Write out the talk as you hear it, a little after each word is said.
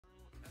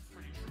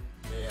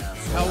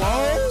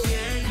Hello?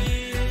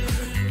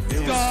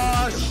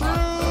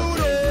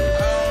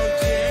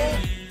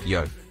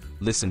 Yo,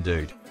 listen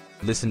dude.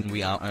 Listen,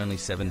 we are only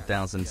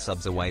 7,000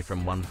 subs away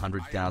from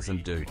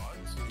 100,000 dude.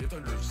 You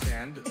don't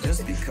understand.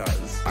 Just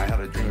because I had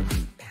a dream of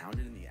being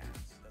pounded in the ass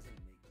doesn't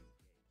make me.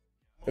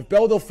 If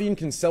Belle Delphine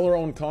can sell her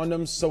own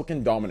condoms, so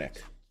can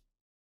Dominic.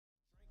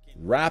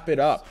 Wrap it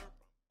up.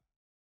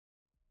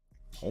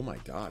 Oh my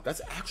god,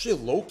 that's actually a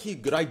low-key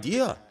good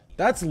idea.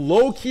 That's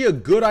low-key a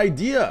good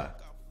idea.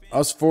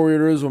 Us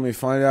forwarders when we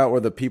find out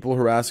where the people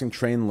harassing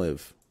Train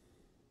live.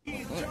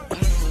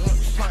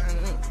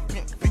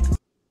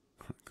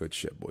 Good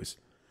shit, boys.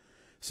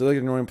 So like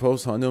ignoring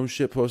posts, no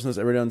shit, posting this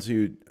every day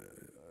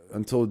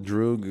until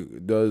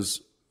Droog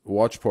does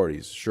watch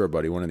parties. Sure,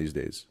 buddy, one of these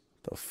days.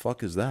 The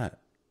fuck is that?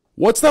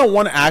 What's that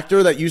one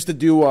actor that used to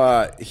do?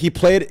 He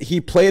played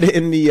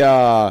in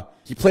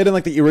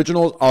like the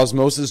original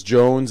Osmosis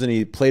Jones, and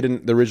he played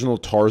in the original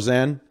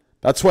Tarzan.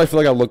 That's who I feel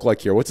like I look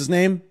like here. What's his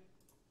name?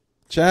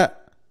 Chat.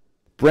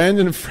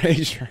 Brandon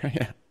Fraser.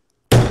 Yeah.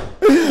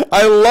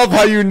 I love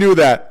how you knew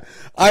that.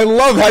 I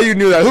love how you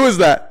knew that. Who is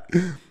that?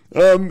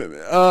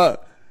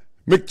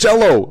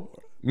 McClello,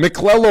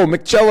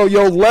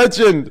 yo,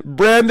 legend.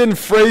 Brandon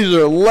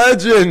Fraser,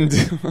 legend.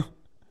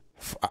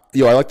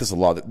 Yo, I like this a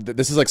lot.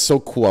 This is like so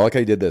cool. I like how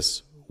you did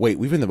this. Wait,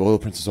 we've been the Oil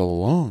Princess all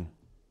along.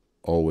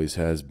 Always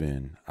has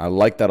been. I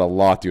like that a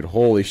lot, dude.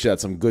 Holy shit,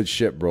 that's some good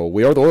shit, bro.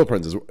 We are the Oil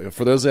Princess.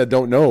 For those that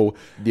don't know,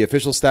 the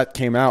official stat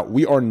came out.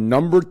 We are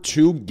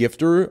 #2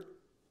 gifter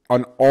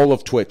on all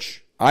of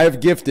Twitch. I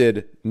have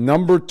gifted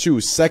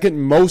 #2,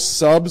 second most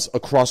subs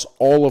across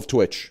all of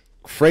Twitch.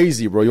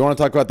 Crazy, bro. You want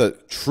to talk about the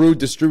true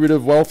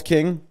distributive wealth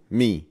king?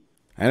 Me.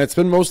 And it's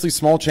been mostly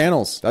small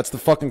channels. That's the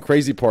fucking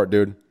crazy part,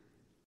 dude.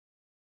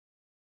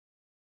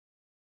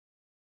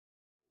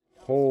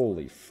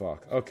 Holy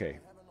fuck. Okay.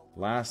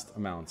 Last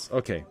amounts.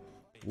 Okay.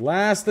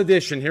 Last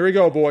edition. Here we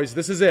go, boys.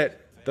 This is it.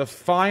 The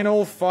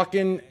final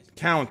fucking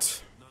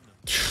count.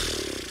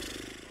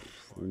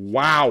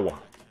 Wow.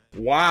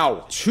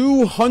 Wow.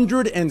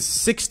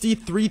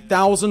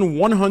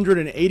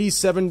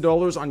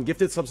 $263,187 on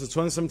gifted subs to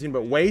 2017.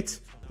 But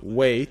wait.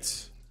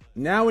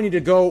 Now we need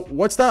to go.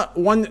 What's that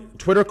one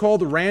Twitter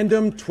called?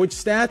 Random Twitch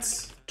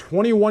stats?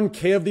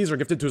 21K of these are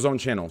gifted to his own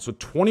channel. So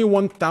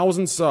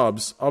 21,000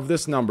 subs of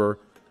this number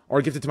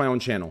are gifted to my own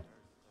channel.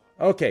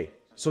 Okay.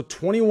 So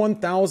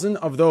 21,000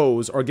 of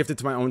those are gifted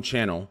to my own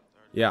channel.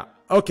 Yeah.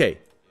 Okay.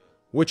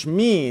 Which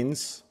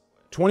means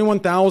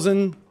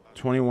 21,000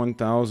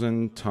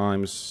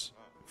 times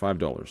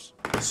 $5.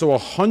 So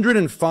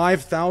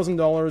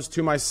 $105,000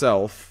 to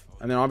myself.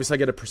 And then obviously I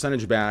get a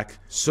percentage back.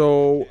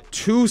 So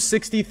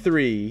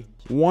 263,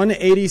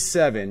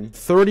 187,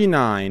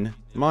 39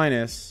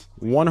 minus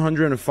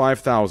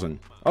 105,000.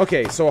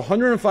 Okay, so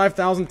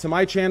 105,000 to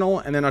my channel,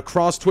 and then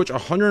across Twitch,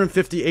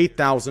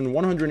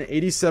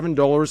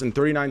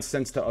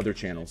 $158,187.39 to other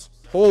channels.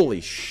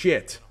 Holy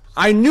shit.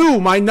 I knew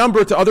my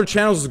number to other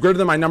channels was greater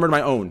than my number to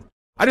my own.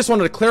 I just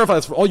wanted to clarify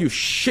this for all you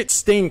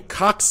shit-stained,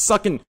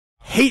 cock-sucking,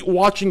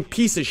 hate-watching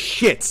piece of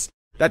shits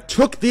that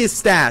took these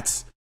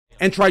stats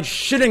and tried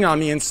shitting on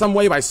me in some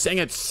way by saying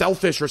it's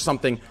selfish or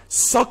something.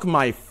 Suck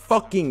my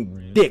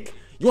fucking dick.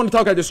 You want to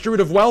talk about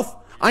distributive wealth?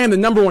 I am the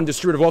 #1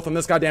 distributive wealth on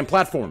this goddamn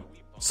platform.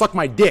 Suck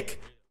my dick.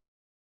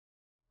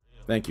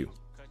 Thank you.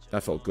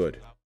 That felt good.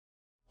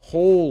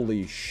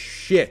 Holy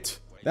shit.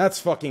 That's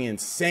fucking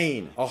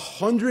insane.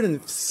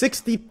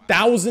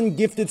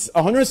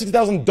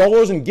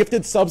 $160,000 in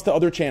gifted subs to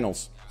other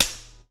channels.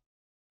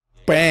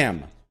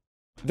 Bam.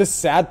 The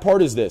sad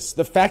part is this.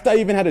 The fact I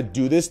even had to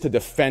do this to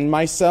defend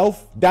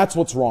myself, that's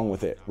what's wrong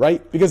with it,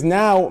 right? Because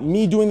now,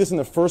 me doing this in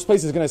the first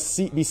place is going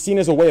to be seen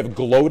as a way of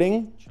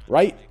gloating,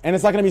 right? And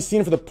it's not going to be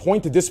seen for the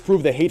point to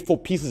disprove the hateful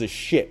pieces of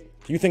shit.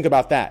 You think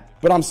about that.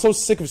 But I'm so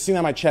sick of seeing that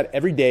in my chat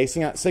every day,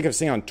 sick of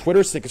seeing it on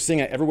Twitter, sick of seeing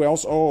it everywhere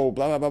else. Oh,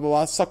 blah, blah, blah,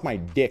 blah, suck my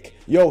dick.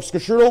 Yo,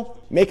 Skashurtle,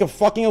 make a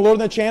fucking alert on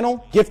the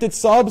channel. Gifted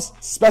subs,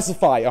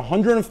 specify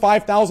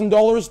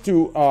 $105,000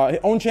 to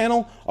own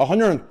channel,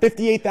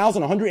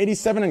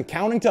 $158,187 and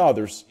counting to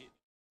others.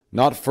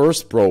 Not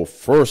first, bro.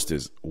 First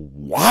is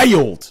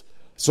wild.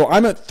 So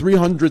I'm at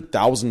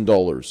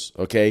 $300,000,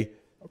 okay?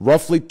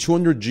 Roughly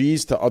 200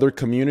 G's to other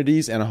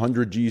communities and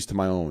 100 G's to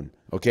my own,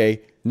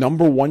 okay?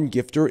 #1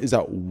 gifter is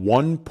at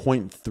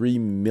 $1.3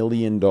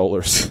 million.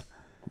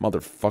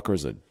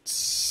 Motherfucker's a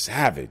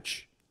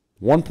savage.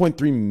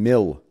 1.3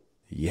 mil.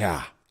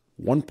 Yeah.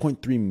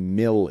 1.3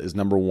 mil is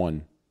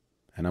 #1.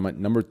 And I'm at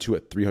 #2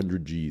 at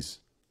 300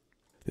 G's.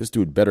 This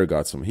dude better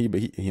got some,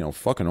 you know,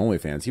 fucking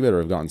OnlyFans. He better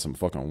have gotten some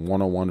fucking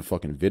 101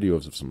 fucking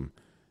videos of some,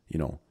 you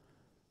know,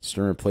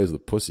 stirring plays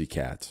with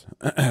pussycats.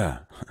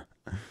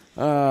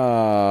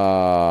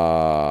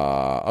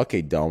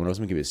 Okay, Domino's,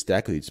 I'm gonna give you a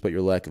stack of you despite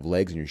your lack of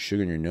legs and your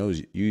sugar in your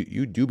nose.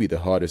 You do be the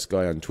hottest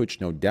guy on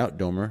Twitch, no doubt,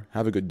 Domer.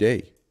 Have a good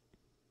day.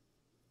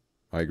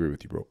 I agree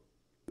with you, bro.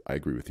 I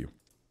agree with you.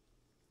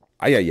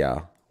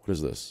 Yeah. What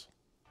is this?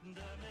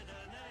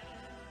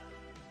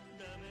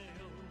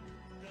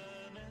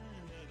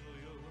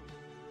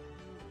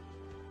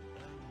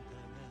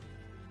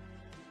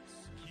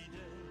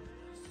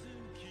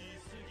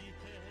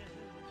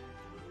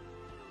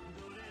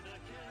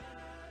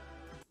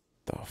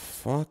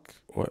 fuck?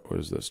 What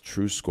is this?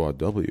 True Squad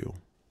W.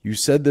 You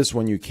said this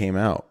when you came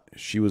out.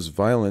 She was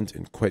violent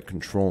and quite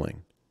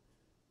controlling.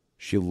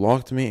 She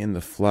locked me in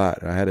the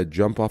flat, and I had to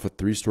jump off a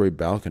 3-story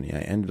balcony. I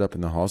ended up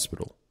in the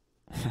hospital.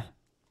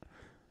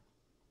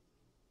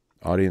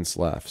 Audience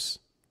laughs.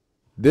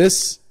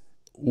 This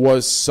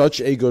was such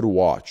a good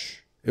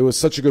watch. It was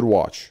such a good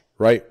watch,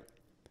 right?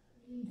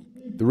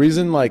 The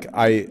reason, like,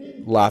 I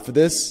laugh at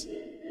this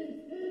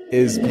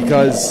is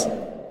because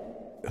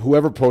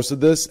whoever posted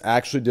this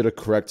actually did a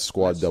correct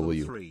Squad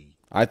W.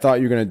 I thought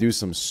you were going to do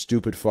some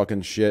stupid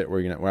fucking shit where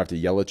you're going to have to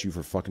yell at you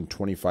for fucking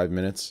 25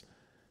 minutes.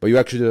 But you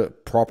actually did a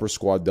proper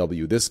Squad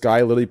W. This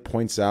guy literally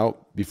points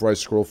out, before I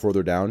scroll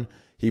further down,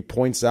 he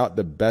points out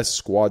the best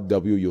Squad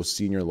W you'll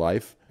see in your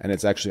life, and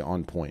it's actually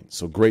on point.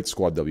 So great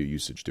Squad W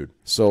usage, dude.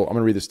 So I'm going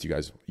to read this to you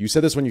guys. You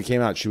said this when you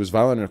came out. She was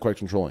violent and quite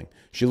controlling.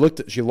 She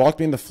locked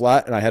me in the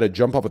flat, and I had to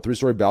jump off a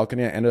 3-story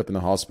balcony. I ended up in the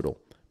hospital.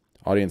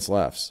 Audience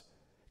laughs.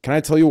 Can I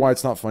tell you why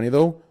it's not funny,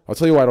 though? I'll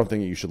tell you why I don't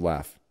think you should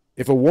laugh.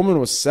 If a woman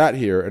was sat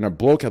here and a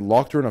bloke had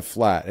locked her in a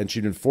flat and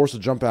she'd been forced to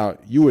jump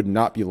out, you would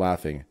not be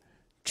laughing.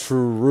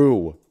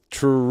 True.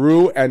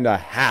 True and a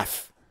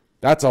half.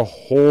 That's a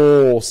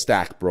whole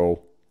stack,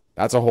 bro.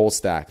 That's a whole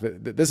stack.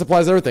 This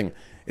applies to everything.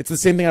 It's the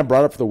same thing I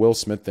brought up for the Will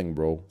Smith thing,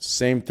 bro.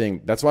 Same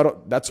thing. That's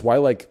why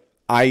like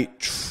I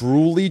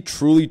truly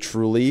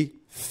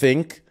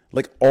think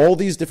like all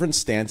these different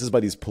stances by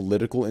these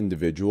political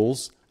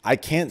individuals, I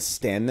can't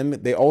stand them.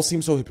 They all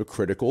seem so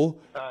hypocritical.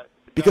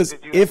 Because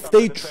if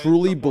they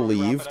truly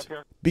believed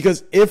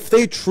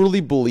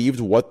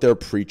what they're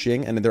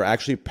preaching and they're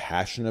actually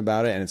passionate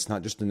about it and it's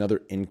not just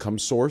another income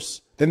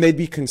source, then they'd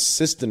be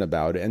consistent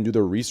about it and do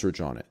their research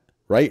on it,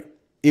 right?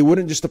 It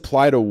wouldn't just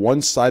apply to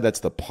one side that's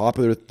the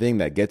popular thing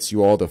that gets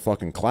you all the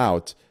fucking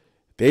clout.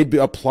 They'd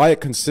apply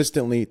it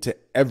consistently to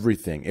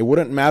everything. It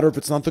wouldn't matter if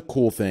it's not the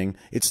cool thing.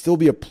 It'd still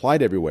be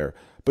applied everywhere.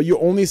 But you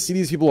only see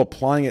these people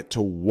applying it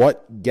to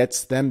what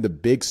gets them the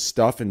big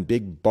stuff and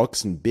big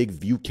bucks and big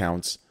view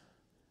counts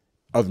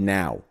of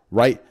now,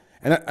 right?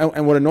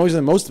 And what annoys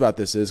them most about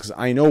this is because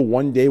I know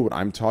one day what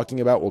I'm talking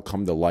about will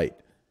come to light.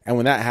 And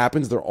when that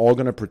happens, they're all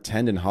going to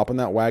pretend and hop on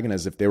that wagon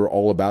as if they were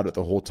all about it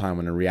the whole time,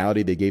 when in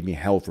reality, they gave me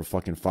hell for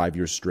fucking 5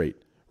 years straight,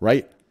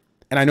 right?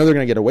 And I know they're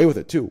going to get away with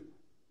it too,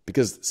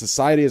 because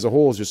society as a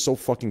whole is just so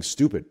fucking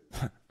stupid.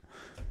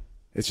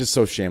 It's just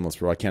so shameless,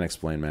 bro. I can't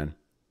explain, man.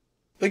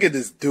 Look at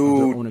this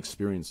dude. Their own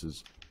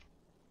experiences.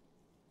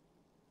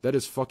 That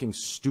is fucking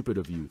stupid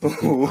of you. To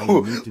think I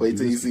need to Wait do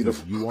till you this see the.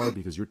 because you are,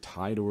 because your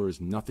title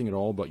is nothing at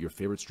all but your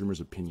favorite streamer's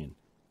opinion.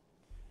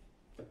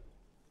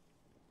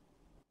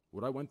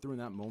 What I went through in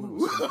that moment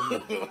was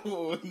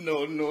something.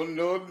 No.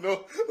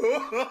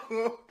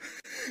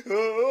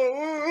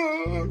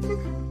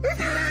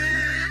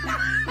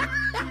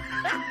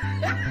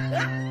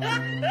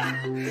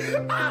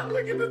 Ah,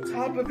 look at the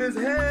top of his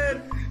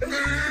head.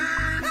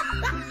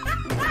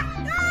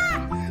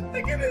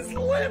 Look at his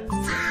lips.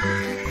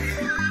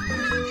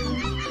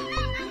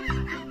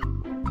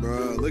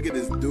 Bruh, look at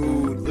this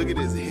dude. Look at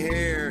his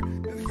hair.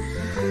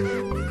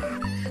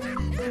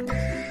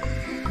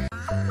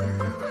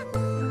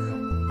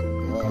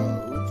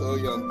 Who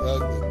told Young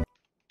Thug?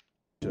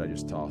 Shit, I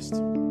just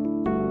tossed.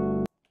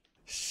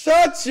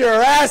 Shut your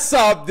ass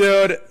up,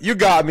 dude. You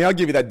got me. I'll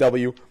give you that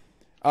W.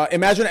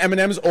 Imagine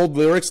Eminem's old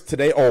lyrics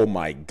today. Oh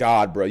my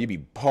god, bro. You'd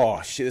be,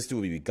 oh shit, this dude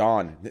would be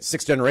gone.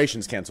 6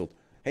 generations canceled.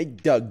 Hey,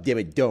 Doug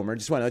Dimit Domer.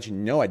 Just want to let you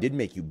know I did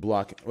make you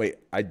block. Wait,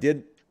 I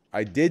did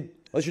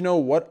let you know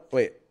what?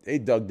 Wait, hey,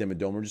 Doug Dimit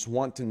Domer. Just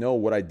want to know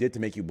what I did to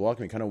make you block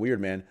me. Kind of weird,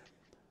 man.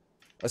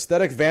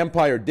 Aesthetic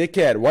vampire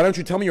dickhead. Why don't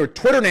you tell me your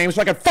Twitter name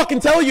so I can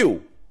fucking tell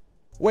you?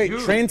 Wait,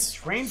 Dude, Train's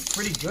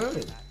pretty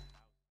good.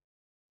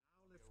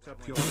 Lift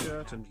up your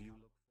shirt and you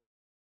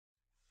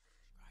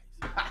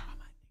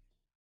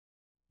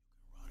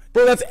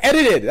Bro, that's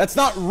edited. That's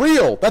not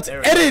real. That's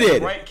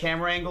edited. Right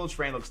camera angle,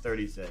 Train looks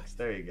 36.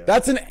 There you go.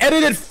 That's an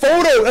edited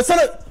photo. That's not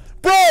a...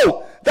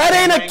 Bro, that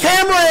ain't a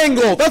camera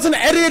angle. That's an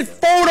edited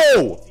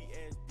photo.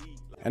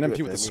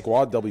 NMP with the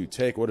Squad W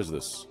take. What is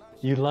this?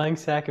 You lying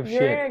sack of You're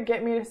shit. gonna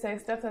get me to say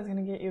stuff that's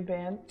gonna get you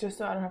banned just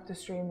so I don't have to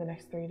stream the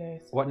next 3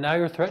 days. What, now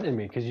you're threatening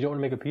me because you don't want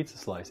to make a pizza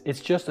slice.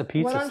 It's just a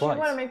pizza Why don't slice. you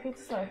want to make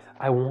pizza slice?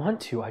 I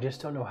want to, I just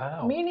don't know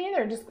how. Me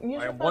neither. Just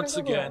use your phone once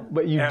and Google again it.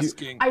 But you do.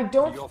 asking I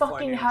don't for your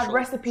fucking have financial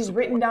recipes support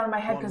written down in my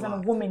head because I'm a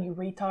online. woman, you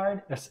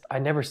retard. I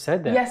never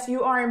said that. Yes,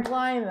 you are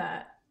implying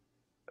that.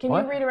 Can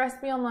What? you read a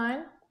recipe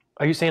online?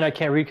 Are you saying I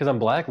can't read because I'm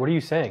black? What are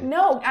you saying?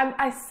 No,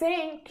 I'm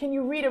saying, can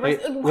you read a Wait,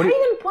 recipe? what Why are do you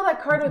you- gonna pull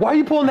that card with Why are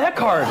you pulling that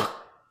card?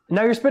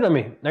 Now you're spitting on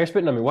me.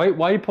 Why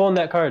are you pulling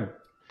that card?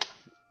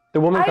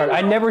 The woman card. I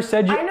never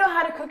said you. I know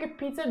how to cook a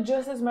pizza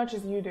just as much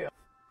as you do.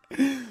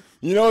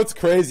 You know, it's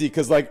crazy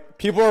because, like,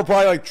 people are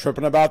probably, like,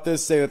 tripping about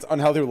this, saying it's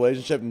unhealthy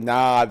relationship.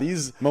 Nah,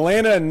 these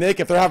Milena and Nick,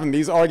 if they're having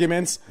these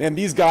arguments, man,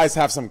 these guys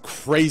have some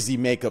crazy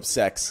makeup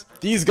sex.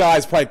 These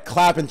guys probably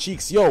clapping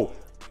cheeks. Yo,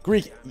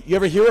 Greek, you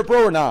ever hear it,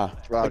 bro, or nah?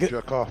 I'll Like,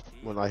 jerk off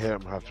when I hear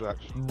him have sex.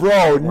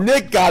 bro,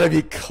 Nick gotta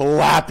be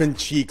clapping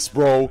cheeks,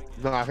 bro.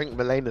 No, I think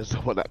Milena's the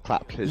one that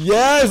clapped his.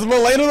 Yes,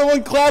 Milena the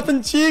one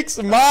clapping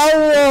cheeks?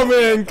 My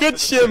woman. Good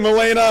shit,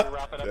 Milena.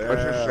 I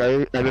should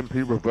say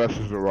LMP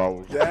reverses the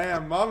roles.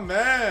 Damn, my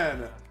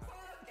man.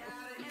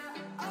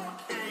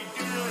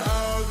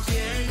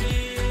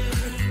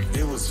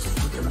 It was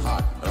fucking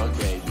hot.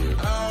 Okay.